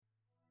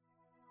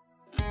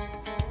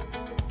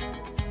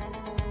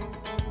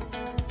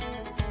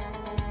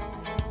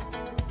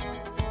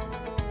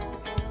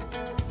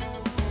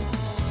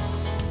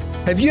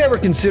Have you ever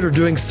considered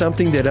doing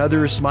something that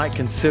others might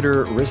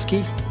consider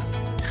risky?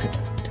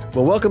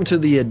 Well, welcome to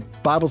the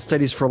Bible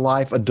Studies for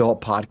Life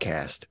Adult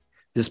Podcast.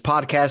 This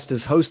podcast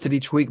is hosted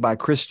each week by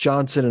Chris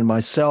Johnson and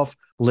myself,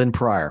 Lynn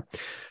Pryor.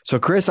 So,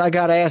 Chris, I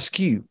got to ask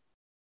you,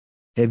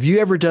 have you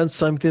ever done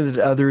something that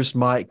others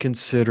might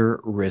consider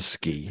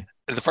risky?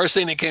 The first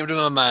thing that came to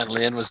my mind,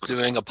 Lynn, was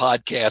doing a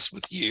podcast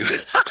with you.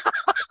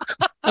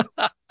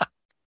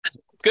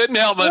 Couldn't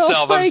help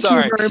myself. Well, I'm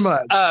sorry. Thank you very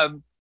much.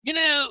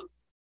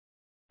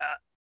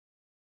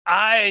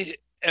 I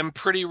am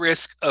pretty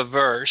risk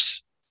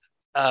averse,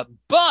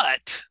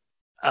 but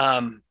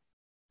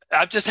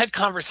I've just had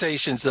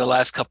conversations the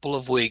last couple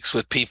of weeks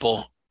with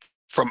people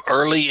from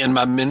early in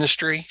my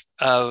ministry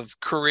of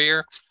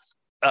career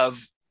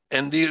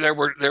and there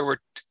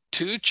were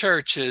two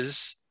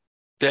churches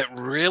that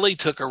really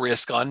took a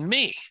risk on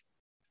me.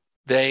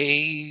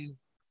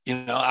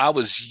 I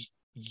was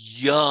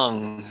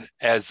young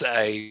as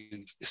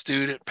a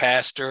student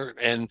pastor,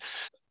 and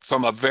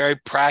from a very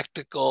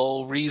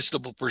practical,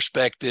 reasonable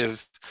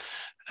perspective,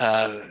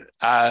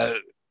 I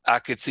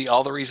could see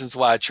all the reasons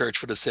why a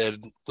church would have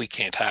said, we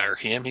can't hire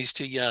him, he's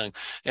too young.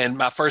 And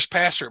my first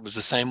pastorate was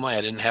the same way.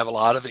 I didn't have a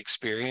lot of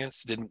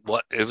experience,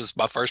 it was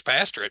my first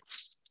pastorate,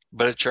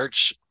 but a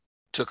church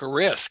took a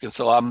risk. And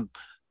so I'm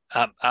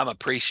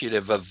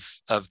appreciative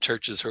of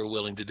churches who are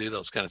willing to do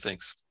those kind of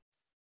things.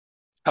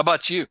 How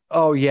about you?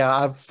 Oh,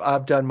 yeah,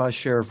 I've done my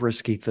share of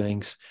risky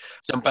things.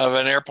 Jump out of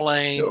an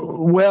airplane?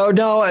 Well,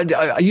 no,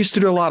 I used to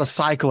do a lot of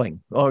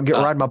cycling.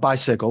 Ride my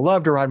bicycle.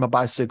 Love to ride my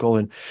bicycle,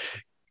 and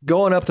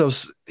going up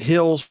those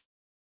hills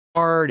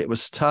hard. It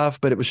was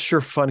tough, but it was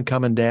sure fun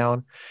coming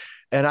down.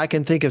 And I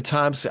can think of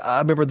times, I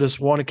remember this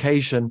one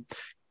occasion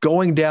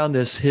going down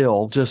this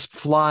hill, just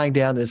flying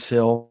down this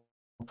hill.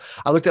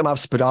 I looked at my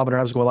speedometer.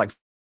 I was going like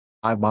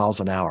 5 miles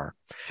an hour.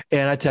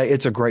 And I tell you,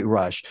 it's a great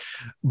rush.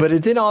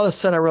 But then all of a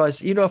sudden I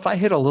realized, if I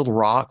hit a little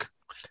rock,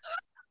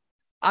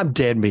 I'm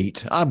dead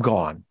meat. I'm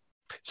gone.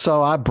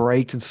 So I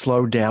braked and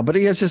slowed down. But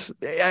it's just,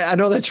 I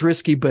know that's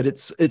risky, but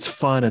it's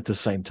fun at the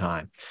same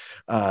time.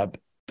 I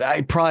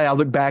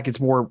look back,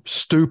 it's more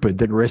stupid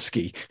than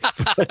risky.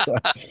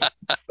 But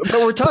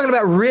we're talking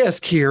about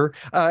risk here.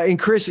 And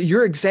Chris,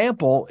 your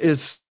example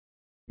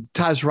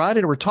ties right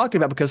into what we're talking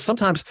about, because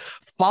sometimes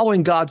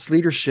following God's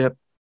leadership,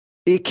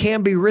 it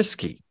can be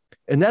risky.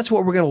 And that's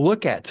what we're going to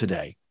look at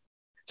today.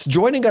 So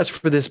joining us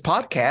for this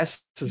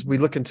podcast, as we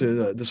look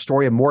into the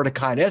story of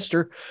Mordecai and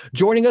Esther,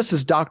 joining us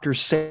is Dr.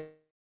 Sam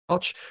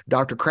Crouch.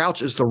 Dr.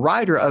 Crouch is the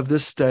writer of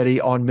this study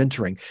on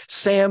mentoring.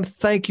 Sam,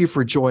 thank you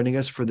for joining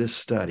us for this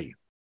study.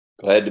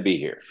 Glad to be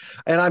here.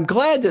 And I'm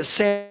glad that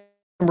Sam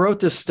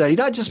wrote this study,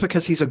 not just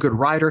because he's a good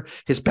writer,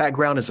 his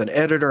background as an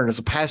editor and as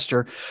a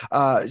pastor.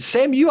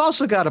 Sam, you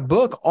also got a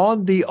book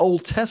on the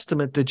Old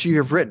Testament that you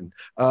have written,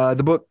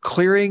 the book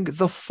Clearing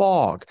the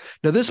Fog.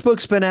 Now, this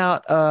book's been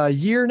out a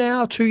year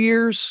now, 2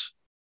 years?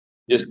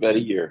 Just about a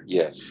year,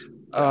 yes.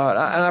 And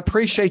I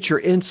appreciate your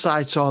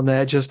insights on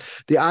that. Just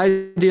the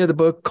idea of the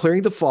book,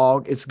 Clearing the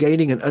Fog, it's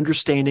gaining an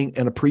understanding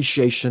and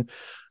appreciation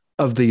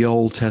of the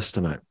Old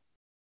Testament.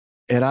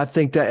 And I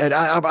think that, and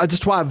I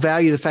just why I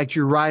value the fact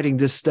you're writing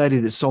this study,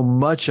 that so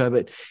much of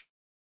it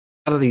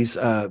out of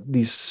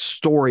these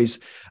stories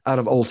out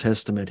of Old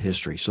Testament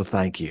history. So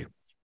thank you.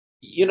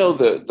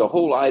 The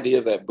whole idea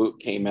of that book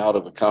came out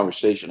of a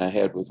conversation I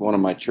had with one of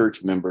my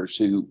church members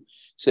who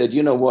said,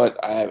 you know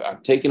what,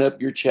 I've taken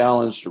up your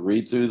challenge to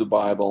read through the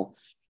Bible,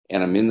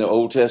 and I'm in the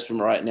Old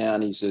Testament right now.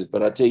 And he says,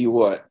 but I tell you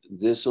what,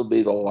 this will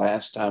be the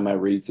last time I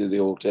read through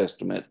the Old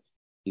Testament.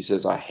 He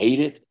says, I hate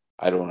it.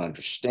 I don't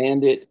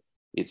understand it.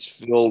 It's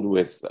filled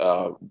with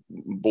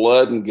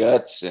blood and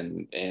guts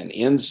and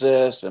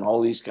incest and all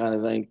these kind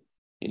of things.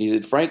 And he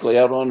said, frankly,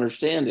 I don't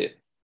understand it.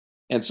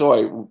 And so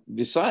I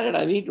decided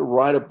I need to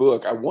write a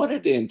book. I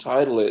wanted to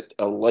entitle it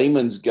A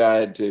Layman's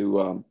Guide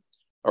to,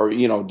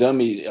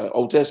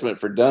 Old Testament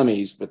for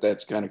Dummies, but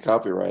that's kind of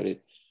copyrighted.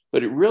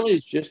 But it really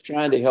is just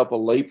trying to help a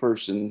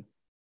layperson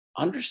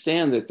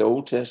understand that the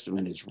Old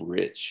Testament is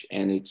rich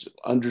and it's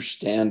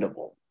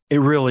understandable.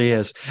 It really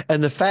is.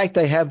 And the fact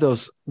they have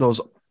those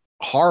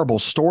horrible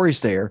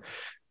stories there,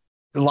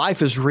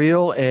 life is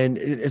real, and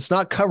it's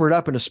not covered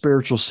up in a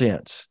spiritual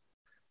sense,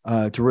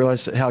 to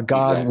realize how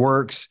God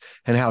works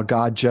and how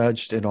God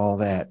judged and all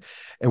that.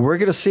 And we're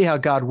going to see how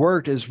God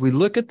worked as we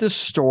look at this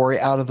story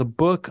out of the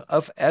book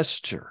of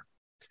Esther.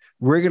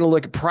 We're going to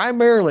look at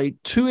primarily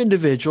two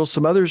individuals.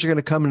 Some others are going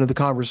to come into the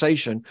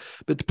conversation,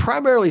 but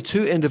primarily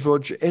two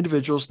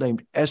individuals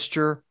named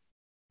Esther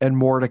and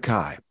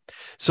Mordecai.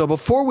 So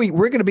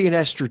we're going to be in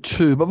Esther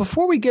 2, but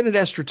before we get into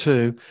Esther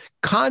 2,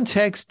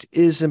 context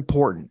is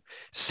important.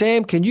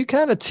 Sam, can you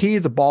kind of tee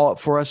the ball up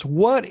for us?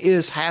 What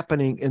is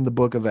happening in the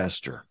book of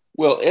Esther?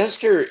 Well,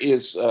 Esther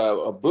is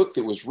a book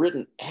that was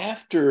written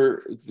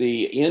after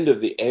the end of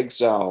the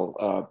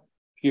exile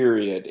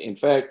period. In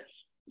fact,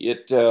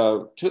 it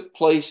took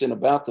place in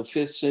about the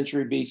 5th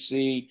century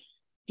BC.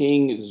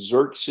 King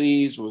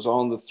Xerxes was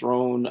on the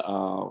throne.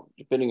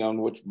 Depending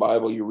on which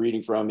Bible you're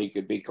reading from, he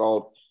could be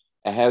called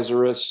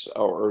Ahasuerus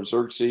or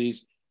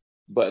Xerxes.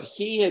 but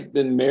he had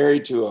been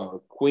married to a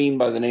queen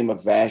by the name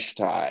of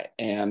Vashti.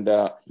 And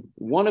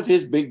one of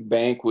his big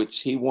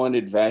banquets, he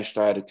wanted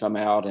Vashti to come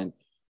out and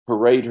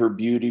parade her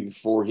beauty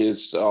before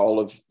all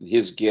of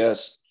his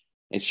guests.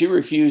 And she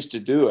refused to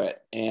do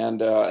it.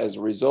 And as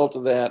a result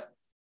of that,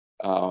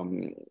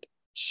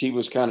 she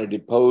was kind of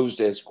deposed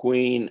as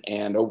queen.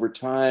 And over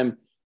time,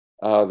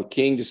 the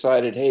king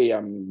decided, hey,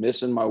 I'm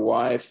missing my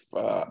wife.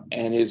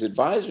 And his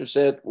advisor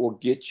said, well,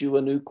 get you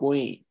a new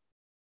queen.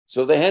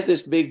 So they had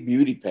this big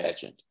beauty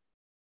pageant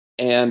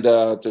and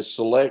to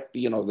select,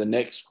 the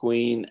next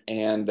queen.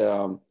 And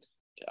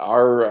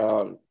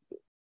our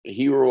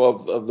hero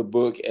of the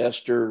book,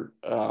 Esther,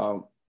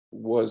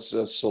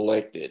 was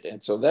selected.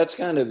 And so that's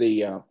kind of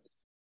the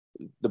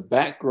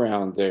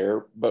background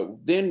there.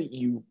 But then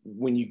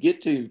when you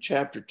get to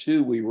chapter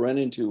 2, we run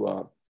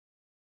into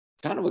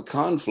kind of a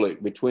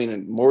conflict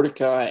between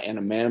Mordecai and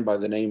a man by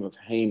the name of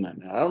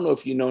Haman. I don't know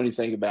if you know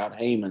anything about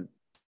Haman,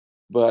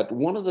 but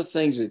one of the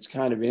things that's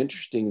kind of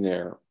interesting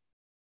there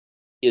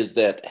is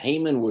that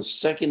Haman was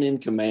second in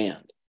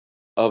command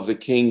of the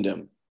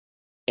kingdom,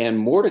 and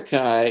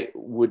Mordecai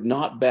would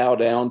not bow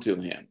down to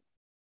him.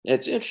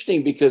 It's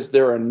interesting because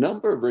there are a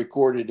number of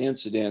recorded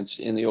incidents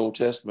in the Old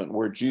Testament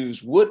where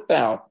Jews would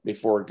bow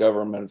before a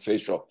government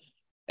official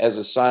as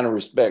a sign of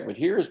respect. But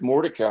here is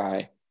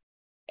Mordecai,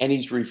 and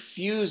he's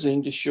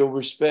refusing to show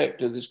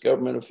respect to this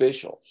government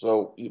official.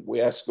 So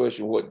we ask the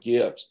question, what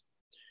gives?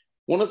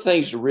 One of the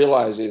things to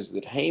realize is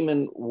that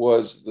Haman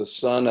was the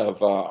son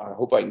of, I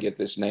hope I can get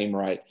this name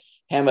right,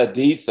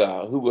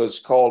 Hammedatha, who was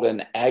called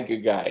an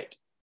Agagite.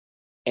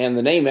 And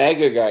the name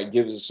Agagite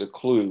gives us a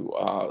clue.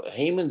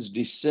 Haman's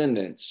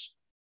descendants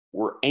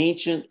were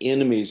ancient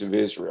enemies of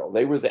Israel.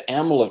 They were the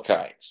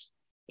Amalekites.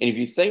 And if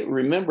you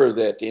remember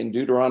that in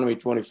Deuteronomy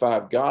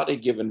 25, God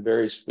had given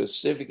very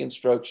specific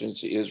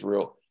instructions to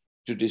Israel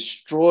to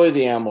destroy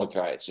the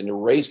Amalekites and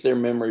erase their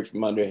memory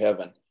from under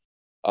heaven.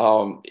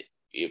 One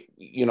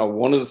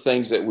of the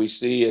things that we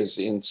see is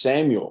in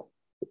Samuel,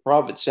 the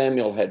prophet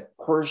Samuel had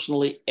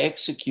personally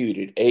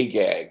executed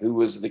Agag, who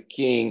was the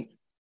king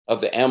of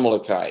the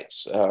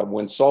Amalekites,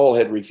 when Saul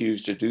had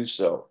refused to do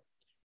so.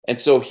 And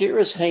so here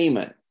is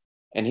Haman,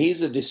 and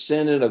he's a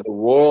descendant of the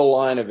royal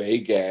line of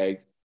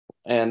Agag,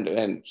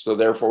 and so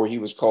therefore he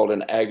was called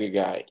an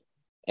Agagite.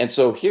 And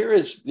so here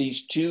is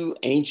these two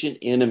ancient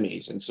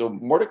enemies. And so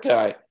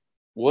Mordecai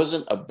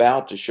wasn't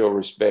about to show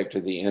respect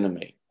to the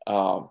enemy.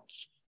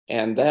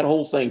 And that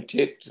whole thing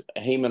ticked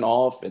Haman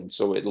off. And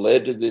so it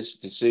led to this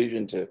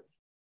decision to,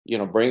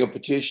 bring a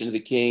petition to the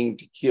king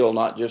to kill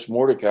not just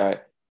Mordecai,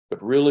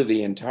 but really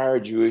the entire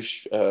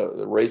Jewish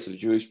race of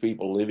Jewish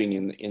people living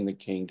in the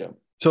kingdom.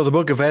 So the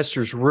book of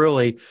Esther is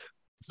really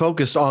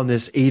focused on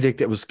this edict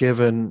that was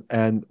given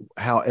and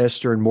how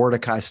Esther and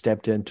Mordecai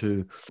stepped in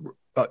to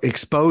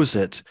expose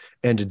it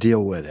and to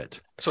deal with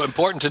it. So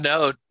important to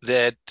note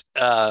that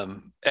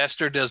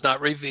Esther does not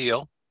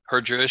reveal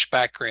her Jewish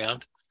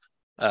background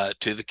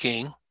to the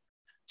king.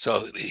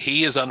 So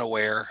he is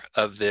unaware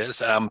of this.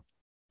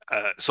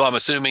 So I'm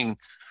assuming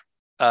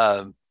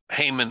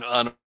Haman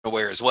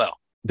unaware as well.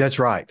 That's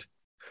right.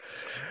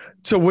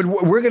 So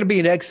we're going to be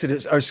in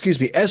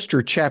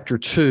Esther chapter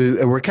 2,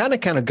 and we're kind of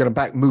going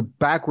to move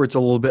backwards a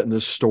little bit in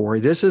this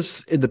story. This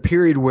is in the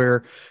period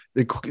where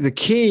the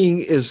king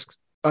is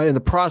in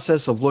the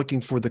process of looking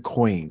for the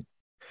queen.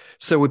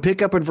 So we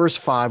pick up in verse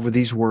 5 with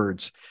these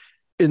words.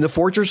 In the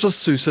fortress of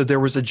Susa, there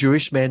was a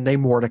Jewish man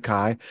named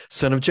Mordecai,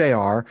 son of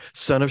Jair,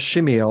 son of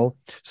Shemiel,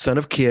 son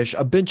of Kish,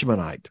 a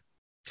Benjaminite.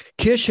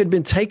 Kish had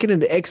been taken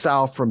into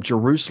exile from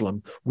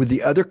Jerusalem with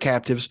the other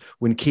captives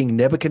when King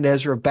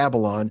Nebuchadnezzar of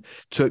Babylon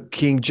took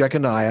King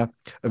Jeconiah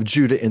of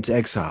Judah into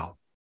exile.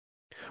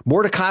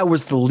 Mordecai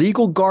was the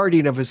legal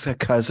guardian of his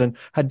cousin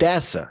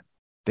Hadassah,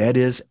 that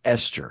is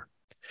Esther,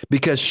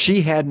 because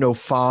she had no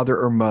father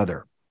or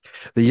mother.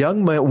 The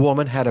young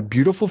woman had a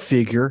beautiful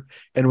figure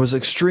and was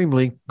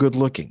extremely good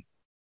looking.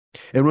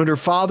 And when her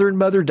father and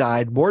mother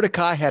died,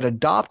 Mordecai had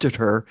adopted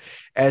her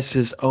as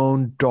his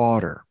own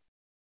daughter.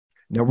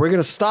 Now, we're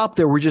going to stop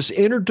there. We're just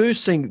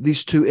introducing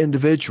these two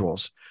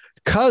individuals,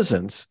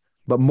 cousins,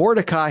 but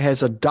Mordecai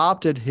has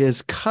adopted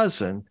his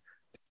cousin,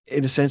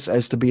 in a sense,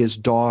 as to be his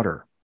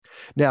daughter.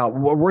 Now,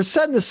 we're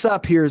setting this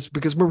up here is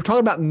because we're talking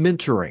about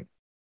mentoring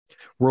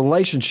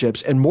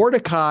relationships, and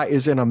Mordecai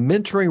is in a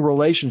mentoring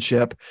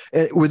relationship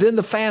within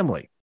the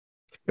family,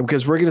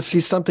 because we're going to see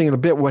something in a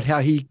bit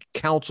how he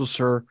counsels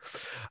her.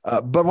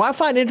 But what I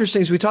find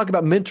interesting is we talk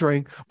about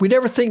mentoring, we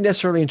never think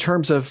necessarily in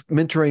terms of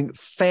mentoring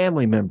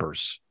family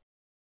members.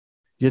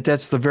 Yet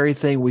that's the very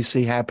thing we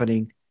see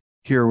happening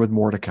here with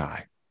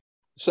Mordecai.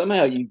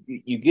 Somehow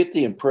you get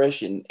the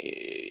impression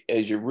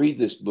as you read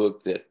this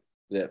book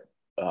that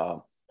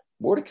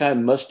Mordecai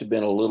must have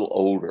been a little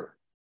older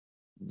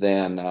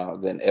than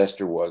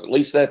Esther was. At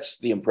least that's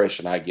the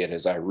impression I get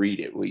as I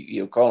read it.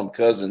 We call them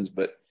cousins,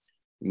 but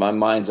in my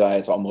mind's eye,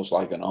 it's almost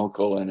like an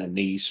uncle and a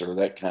niece or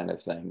that kind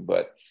of thing.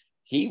 But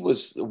he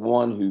was the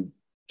one who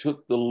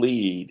took the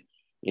lead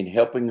in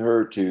helping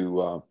her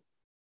to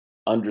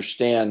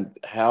understand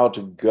how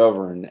to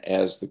govern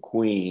as the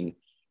queen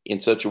in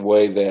such a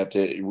way that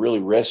it really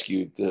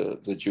rescued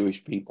the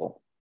Jewish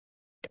people.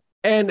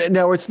 And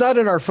now it's not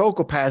in our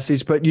focal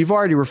passage, but you've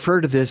already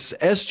referred to this.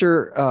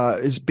 Esther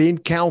is being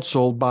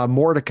counseled by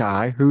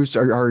Mordecai, who's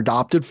her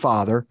adopted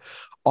father,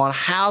 on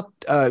how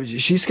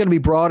she's going to be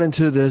brought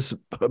into this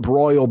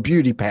royal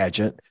beauty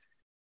pageant,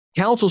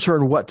 counsels her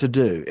on what to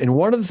do. And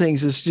one of the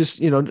things is just,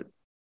 you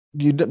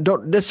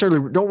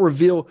don't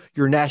reveal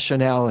your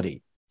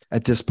nationality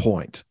at this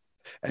point.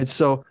 And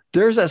so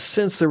there's a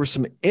sense there was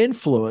some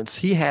influence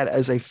he had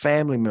as a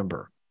family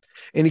member.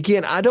 And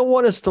again, I don't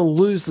want us to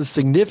lose the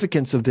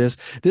significance of this.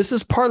 This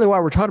is partly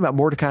why we're talking about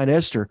Mordecai and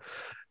Esther.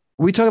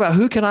 We talk about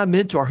who can I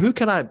mentor? Who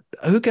can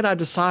I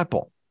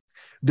disciple?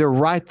 They're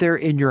right there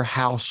in your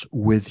house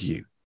with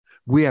you.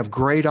 We have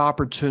great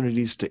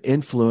opportunities to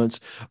influence,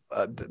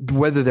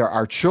 whether they're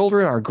our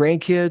children, our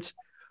grandkids,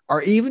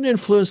 or even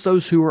influence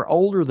those who are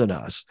older than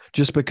us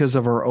just because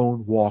of our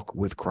own walk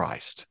with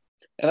Christ.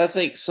 And I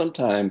think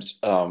sometimes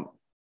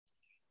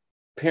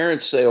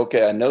parents say,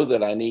 okay, I know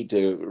that I need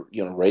to,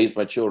 raise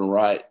my children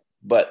right,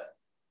 but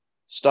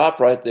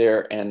stop right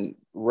there and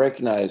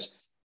recognize,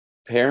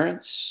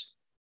 parents,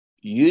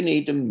 you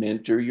need to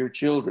mentor your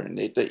children.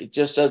 It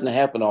just doesn't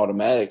happen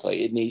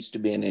automatically. It needs to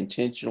be an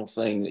intentional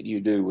thing that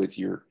you do with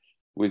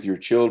your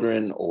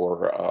children,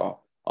 or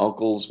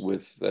uncles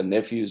with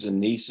nephews and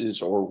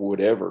nieces, or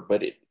whatever.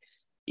 But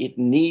it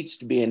needs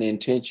to be an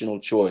intentional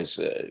choice.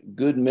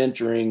 Good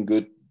mentoring,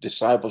 good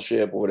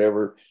discipleship,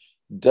 whatever,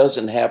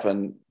 doesn't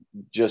happen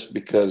just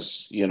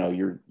because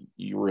you're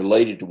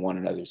related to one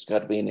another. It's got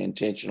to be an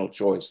intentional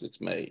choice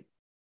that's made.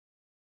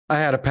 I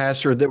had a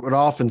pastor that would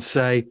often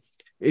say,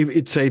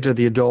 he'd say to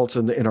the adults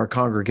in our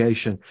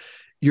congregation,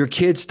 your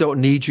kids don't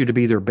need you to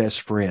be their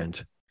best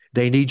friend.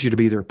 They need you to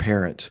be their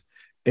parent.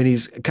 And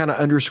he's kind of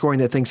underscoring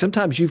that thing.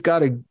 Sometimes you've got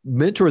to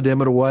mentor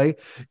them in a way.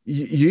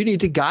 You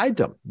need to guide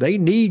them. They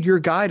need your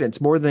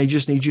guidance more than they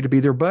just need you to be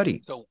their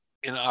buddy. So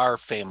in our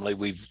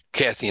family,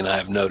 Kathy and I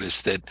have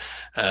noticed that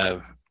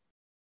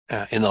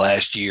in the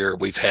last year,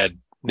 we've had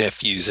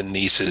nephews and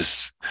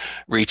nieces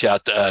reach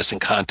out to us and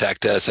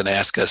contact us and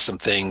ask us some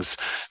things,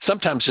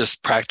 sometimes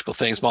just practical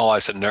things. My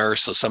wife's a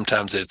nurse, so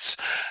sometimes it's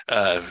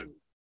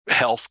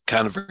health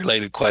kind of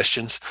related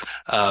questions.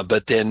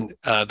 But then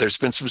there's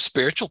been some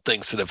spiritual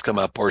things that have come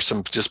up, or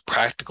some just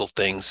practical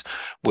things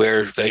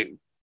where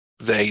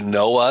they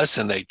know us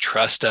and they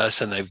trust us,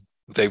 and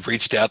they've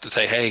reached out to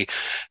say, hey,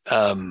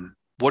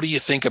 what do you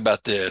think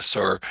about this?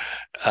 Or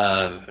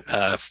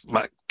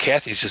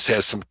Kathy has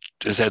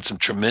had some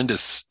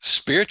tremendous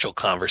spiritual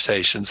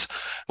conversations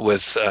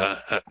with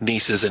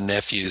nieces and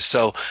nephews.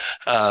 So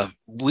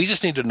we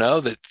just need to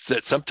know that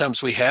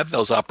sometimes we have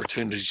those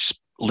opportunities,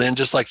 Lynn,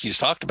 just like you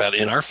talked about,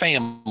 in our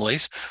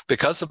families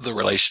because of the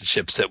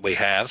relationships that we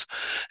have.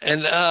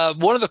 And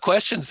one of the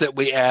questions that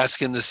we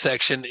ask in this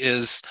section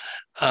is,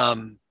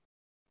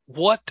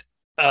 what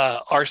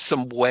are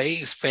some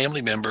ways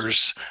family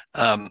members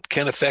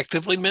can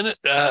effectively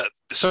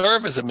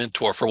serve as a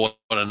mentor for one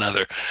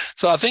another?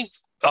 So I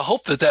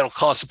hope that'll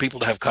cause some people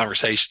to have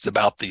conversations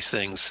about these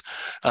things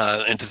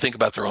and to think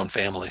about their own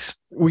families.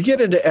 We get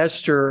into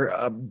Esther.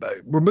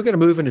 We're going to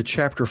move into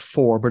chapter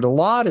 4, but a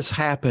lot has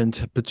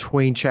happened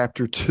between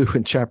chapter 2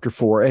 and chapter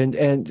 4.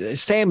 And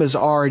Sam has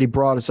already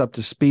brought us up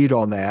to speed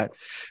on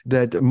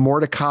that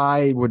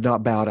Mordecai would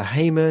not bow to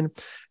Haman.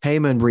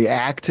 Haman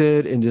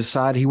reacted and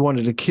decided he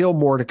wanted to kill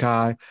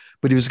Mordecai,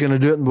 but he was going to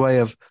do it in the way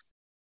of,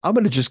 I'm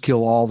going to just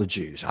kill all the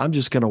Jews. I'm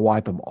just going to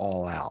wipe them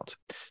all out.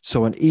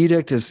 So an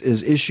edict is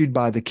issued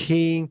by the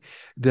king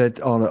that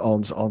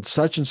on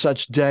such and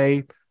such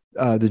day,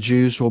 the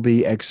Jews will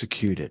be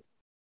executed.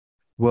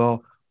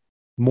 Well,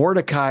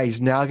 Mordecai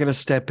is now going to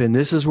step in.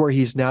 This is where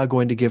he's now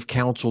going to give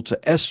counsel to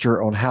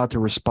Esther on how to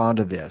respond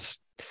to this.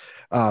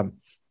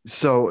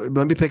 So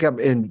let me pick up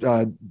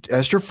in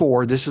Esther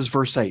 4. This is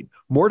verse 8.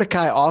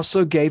 Mordecai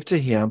also gave to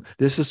him,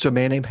 this is to a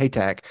man named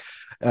Hatak,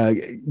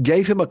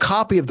 gave him a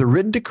copy of the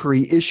written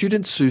decree issued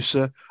in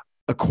Susa,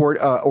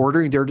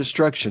 ordering their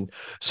destruction,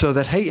 so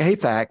that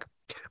Hatak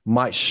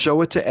might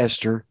show it to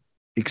Esther,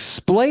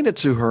 explain it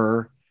to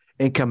her,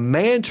 and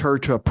command her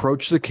to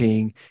approach the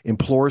king,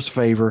 implore his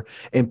favor,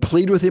 and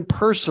plead with him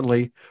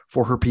personally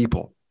for her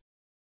people.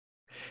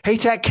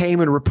 Hatak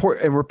came and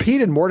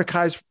repeated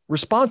Mordecai's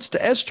response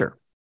to Esther.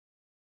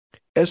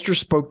 Esther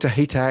spoke to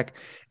Hatak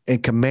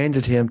and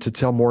commanded him to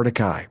tell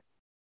Mordecai,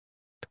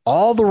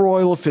 all the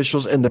royal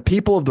officials and the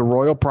people of the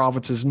royal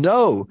provinces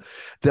know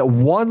that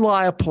one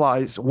law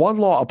applies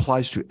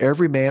to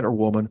every man or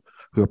woman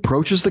who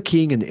approaches the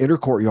king in the inner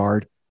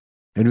courtyard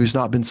and who's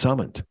not been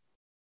summoned,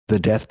 the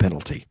death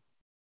penalty,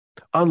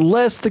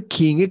 unless the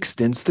king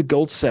extends the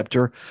gold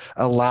scepter,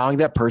 allowing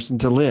that person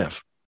to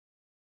live.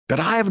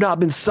 But I have not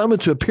been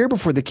summoned to appear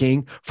before the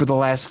king for the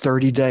last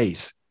 30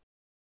 days.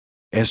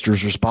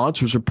 Esther's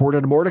response was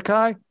reported to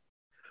Mordecai.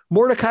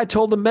 Mordecai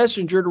told the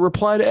messenger to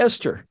reply to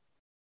Esther,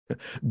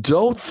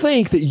 don't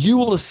think that you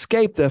will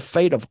escape the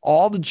fate of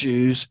all the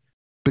Jews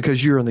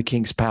because you're in the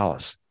king's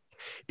palace.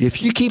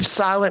 If you keep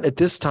silent at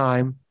this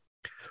time,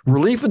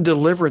 relief and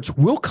deliverance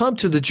will come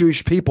to the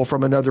Jewish people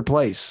from another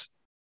place.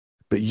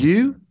 but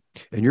you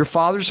and your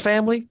father's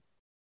family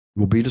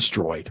will be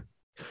destroyed.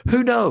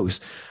 Who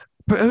knows?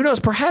 Who knows?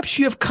 Perhaps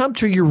you have come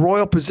to your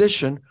royal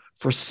position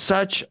for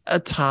such a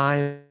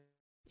time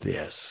as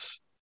this.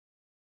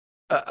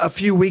 A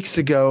few weeks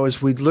ago,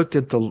 as we looked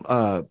at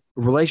the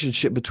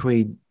relationship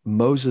between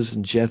Moses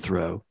and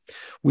Jethro,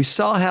 we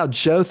saw how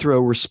Jethro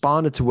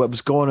responded to what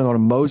was going on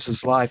in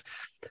Moses' life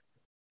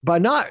by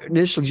not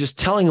initially just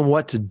telling him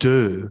what to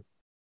do.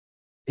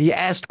 He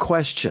asked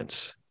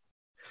questions.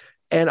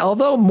 And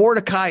although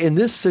Mordecai in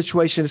this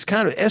situation is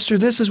kind of, Esther,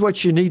 this is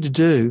what you need to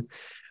do,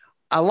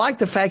 I like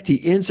the fact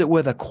he ends it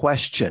with a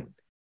question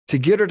to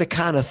get her to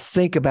kind of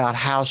think about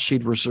how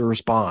she'd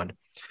respond.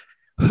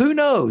 Who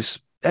knows,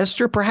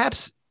 Esther,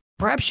 perhaps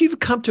you've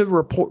come to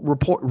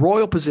report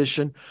royal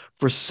position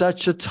for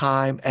such a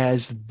time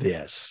as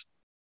this.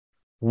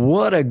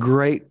 What a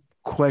great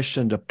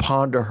question to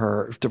ponder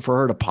for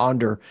her to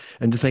ponder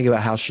and to think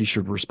about how she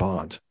should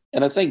respond.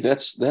 And I think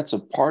that's a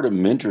part of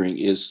mentoring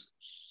is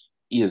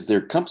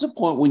there comes a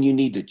point when you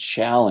need to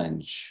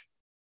challenge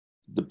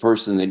the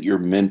person that you're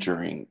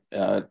mentoring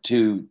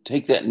to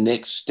take that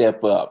next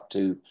step up,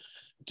 to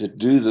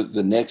do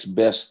the next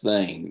best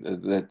thing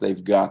that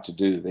they've got to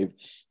do.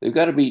 They've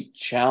got to be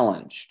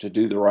challenged to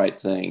do the right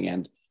thing.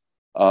 And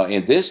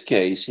in this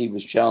case, he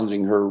was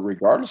challenging her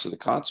regardless of the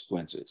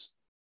consequences.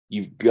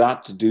 You've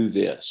got to do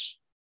this,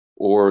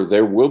 or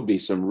there will be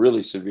some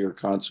really severe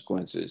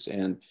consequences.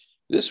 And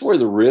this is where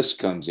the risk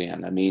comes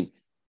in. I mean,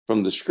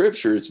 from the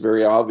scripture, it's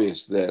very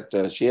obvious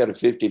that she had a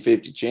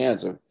 50-50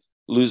 chance of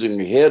losing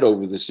her head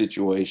over the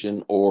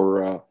situation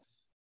or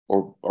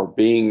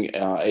being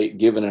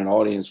given an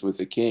audience with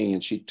the king.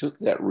 And she took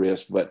that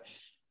risk, but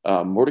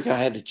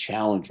Mordecai had to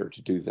challenge her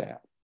to do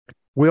that.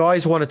 We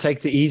always want to take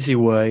the easy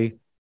way,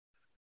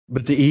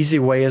 but the easy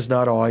way is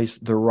not always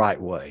the right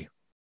way.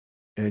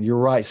 And you're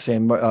right,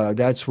 Sam.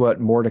 That's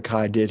what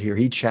Mordecai did here.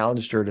 He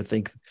challenged her to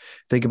think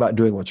about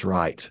doing what's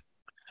right.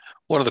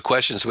 One of the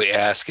questions we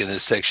ask in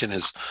this section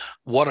is,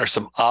 what are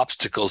some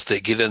obstacles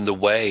that get in the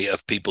way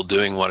of people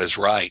doing what is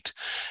right?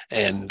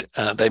 And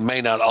they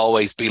may not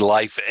always be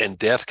life and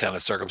death kind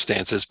of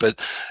circumstances, but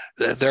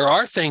there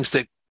are things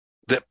that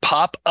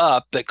pop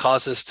up that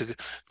cause us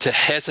to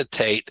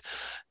hesitate,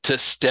 to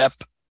step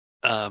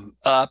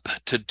up,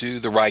 to do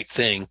the right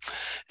thing.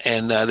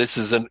 And this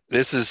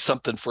is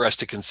something for us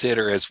to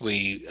consider as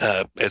we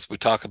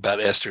talk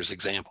about Esther's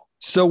example.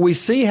 So we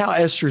see how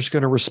Esther's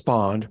going to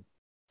respond.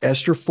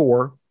 Esther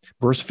 4,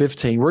 verse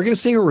 15. We're going to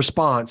see her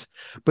response,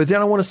 but then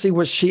I want to see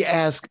what she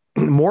asked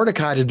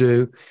Mordecai to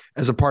do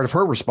as a part of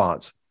her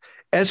response.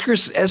 Esther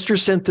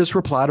sent this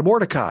reply to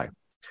Mordecai: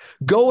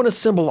 "Go and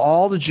assemble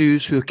all the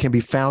Jews who can be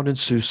found in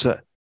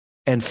Susa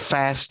and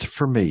fast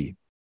for me.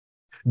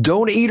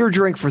 Don't eat or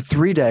drink for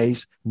 3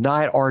 days,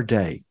 night or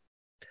day.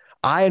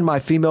 I and my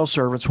female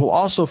servants will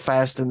also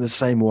fast in the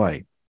same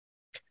way.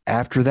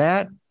 After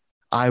that,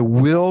 I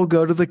will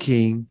go to the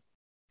king,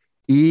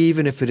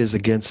 even if it is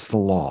against the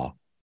law.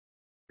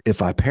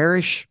 If I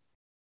perish,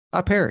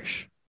 I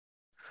perish."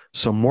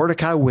 So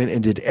Mordecai went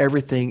and did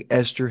everything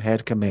Esther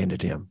had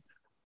commanded him.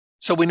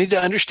 So we need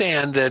to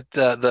understand that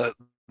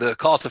the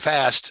call to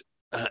fast,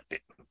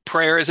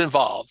 prayer is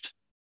involved,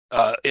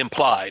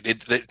 implied.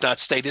 It's not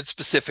stated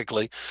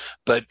specifically,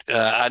 but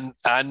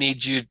I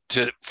need you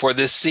for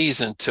this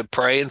season to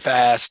pray and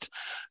fast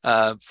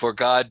for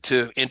God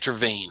to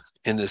intervene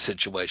in this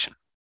situation.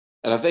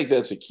 And I think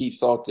that's a key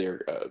thought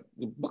there.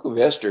 The book of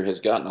Esther has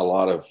gotten a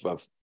lot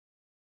of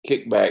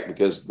kickback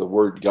because the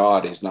word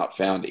God is not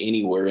found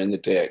anywhere in the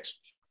text.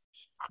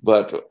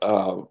 But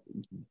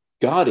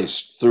God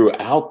is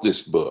throughout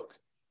this book.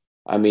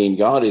 I mean,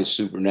 God is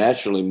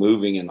supernaturally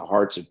moving in the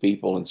hearts of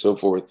people and so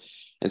forth.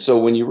 And so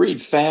when you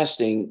read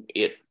fasting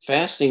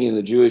in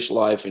the Jewish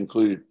life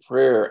included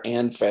prayer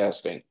and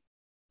fasting.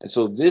 And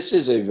so this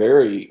is a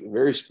very,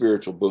 very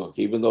spiritual book,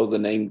 even though the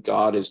name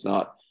God is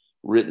not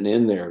written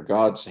in there.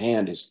 God's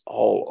hand is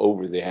all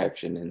over the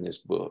action in this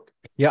book.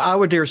 Yeah, I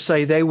would dare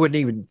say they wouldn't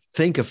even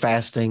think of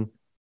fasting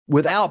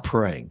without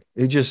praying.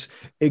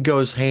 It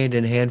goes hand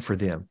in hand for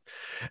them.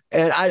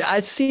 And I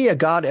see a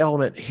God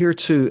element here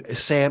too,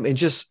 Sam, in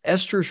just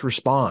Esther's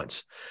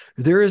response.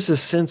 There is a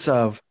sense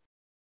of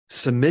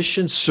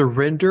submission,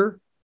 surrender.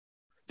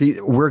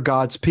 We're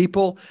God's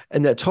people,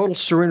 and that total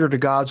surrender to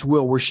God's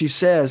will, where she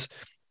says,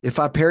 if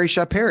I perish,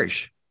 I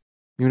perish.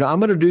 I'm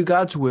going to do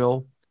God's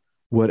will,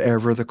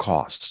 whatever the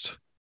cost.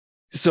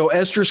 So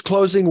Esther's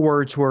closing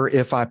words were,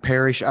 if I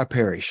perish, I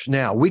perish.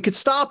 Now, we could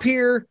stop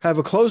here, have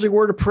a closing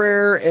word of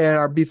prayer,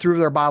 and be through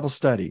with our Bible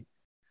study.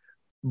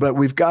 But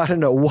we've got to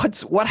know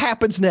what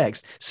happens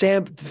next.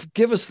 Sam,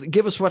 give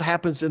us what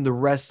happens in the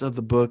rest of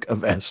the book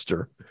of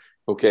Esther.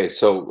 Okay,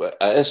 so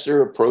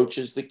Esther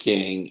approaches the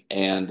king,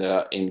 and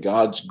in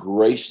God's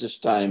gracious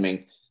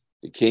timing,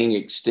 the king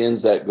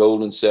extends that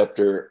golden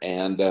scepter,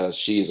 and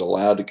she is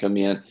allowed to come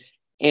in.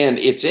 And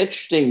it's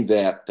interesting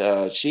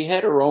that she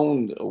had her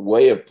own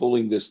way of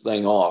pulling this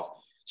thing off.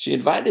 She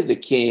invited the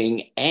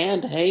king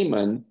and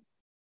Haman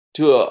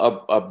to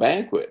a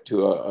banquet,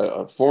 to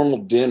a formal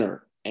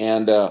dinner.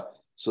 And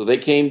So they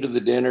came to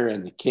the dinner,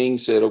 and the king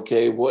said,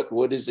 okay,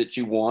 what is it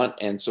you want?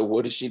 And so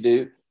what does she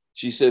do?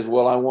 She says,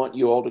 well, I want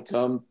you all to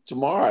come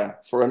tomorrow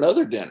for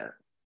another dinner.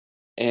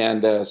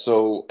 And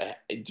so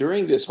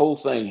during this whole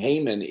thing,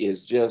 Haman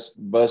is just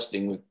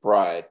busting with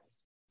pride.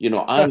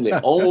 I'm the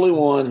only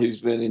one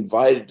who's been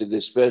invited to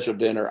this special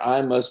dinner.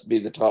 I must be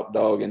the top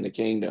dog in the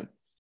kingdom.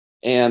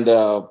 And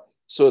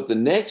so at the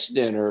next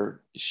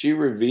dinner, she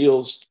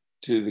reveals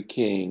to the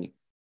king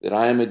that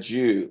I am a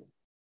Jew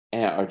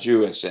or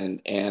Jewess.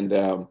 And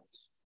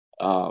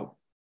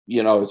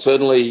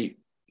suddenly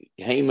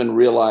Haman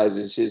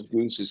realizes his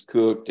goose is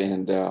cooked.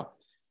 And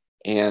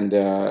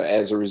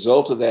as a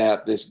result of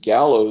that, this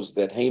gallows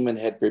that Haman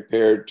had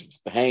prepared to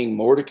hang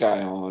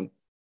Mordecai on,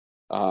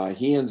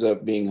 he ends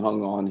up being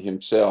hung on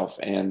himself.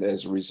 And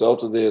as a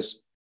result of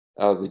this,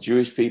 the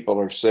Jewish people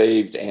are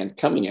saved. And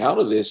coming out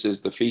of this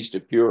is the Feast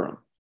of Purim,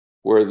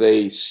 where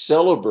they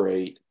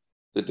celebrate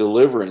the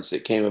deliverance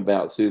that came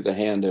about through the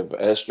hand of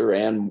Esther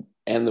and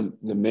the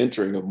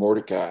mentoring of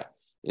Mordecai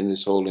in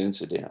this whole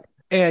incident.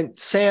 And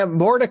Sam,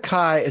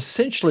 Mordecai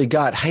essentially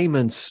got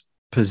Haman's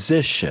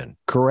position,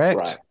 correct?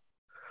 Right.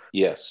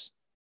 Yes.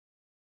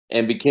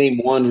 And became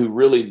one who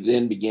really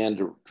then began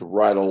to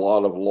write a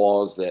lot of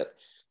laws that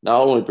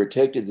not only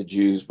protected the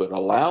Jews, but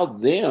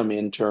allowed them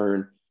in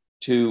turn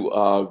to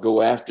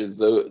go after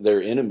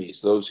their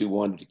enemies, those who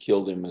wanted to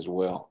kill them as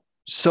well.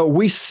 So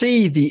we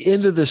see the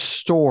end of the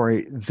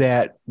story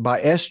that by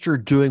Esther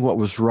doing what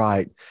was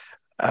right,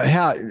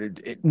 how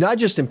it not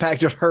just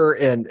impacted her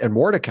and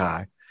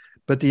Mordecai,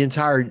 but the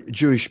entire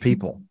Jewish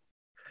people.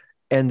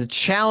 And the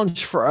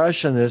challenge for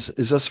us in this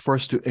is for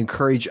us to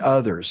encourage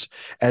others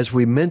as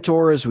we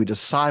mentor, as we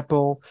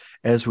disciple,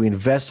 as we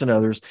invest in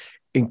others,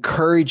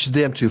 encourage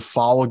them to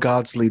follow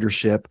God's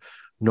leadership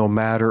no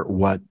matter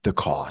what the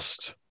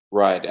cost.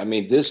 Right. I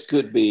mean, this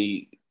could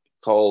be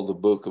called the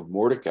book of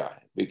Mordecai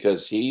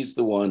because he's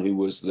the one who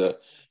was the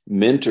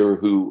mentor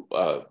who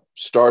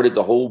started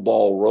the whole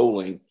ball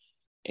rolling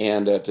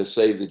and to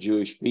save the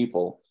Jewish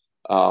people.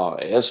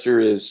 Esther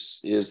is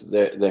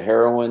the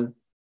heroine,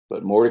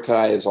 but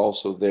Mordecai is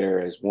also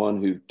there as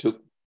one who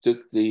took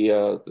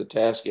the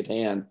task at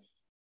hand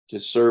to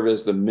serve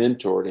as the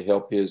mentor to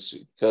help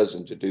his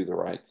cousin to do the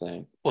right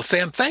thing. Well,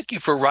 Sam, thank you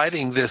for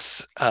writing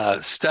this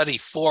study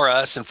for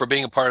us and for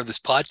being a part of this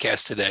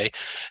podcast today.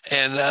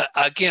 And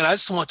again, I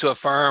just want to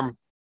affirm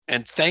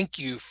and thank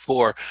you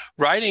for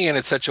writing it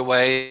in such a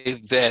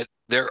way that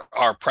there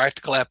are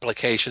practical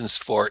applications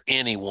for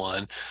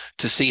anyone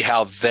to see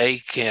how they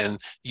can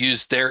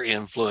use their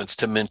influence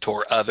to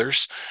mentor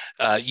others.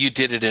 You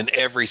did it in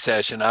every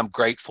session. I'm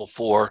grateful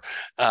for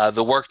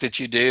the work that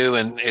you do,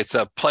 and it's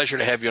a pleasure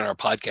to have you on our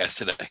podcast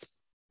today.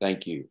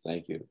 Thank you.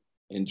 Thank you.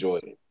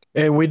 Enjoyed it.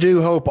 And we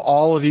do hope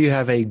all of you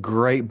have a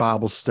great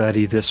Bible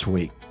study this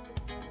week.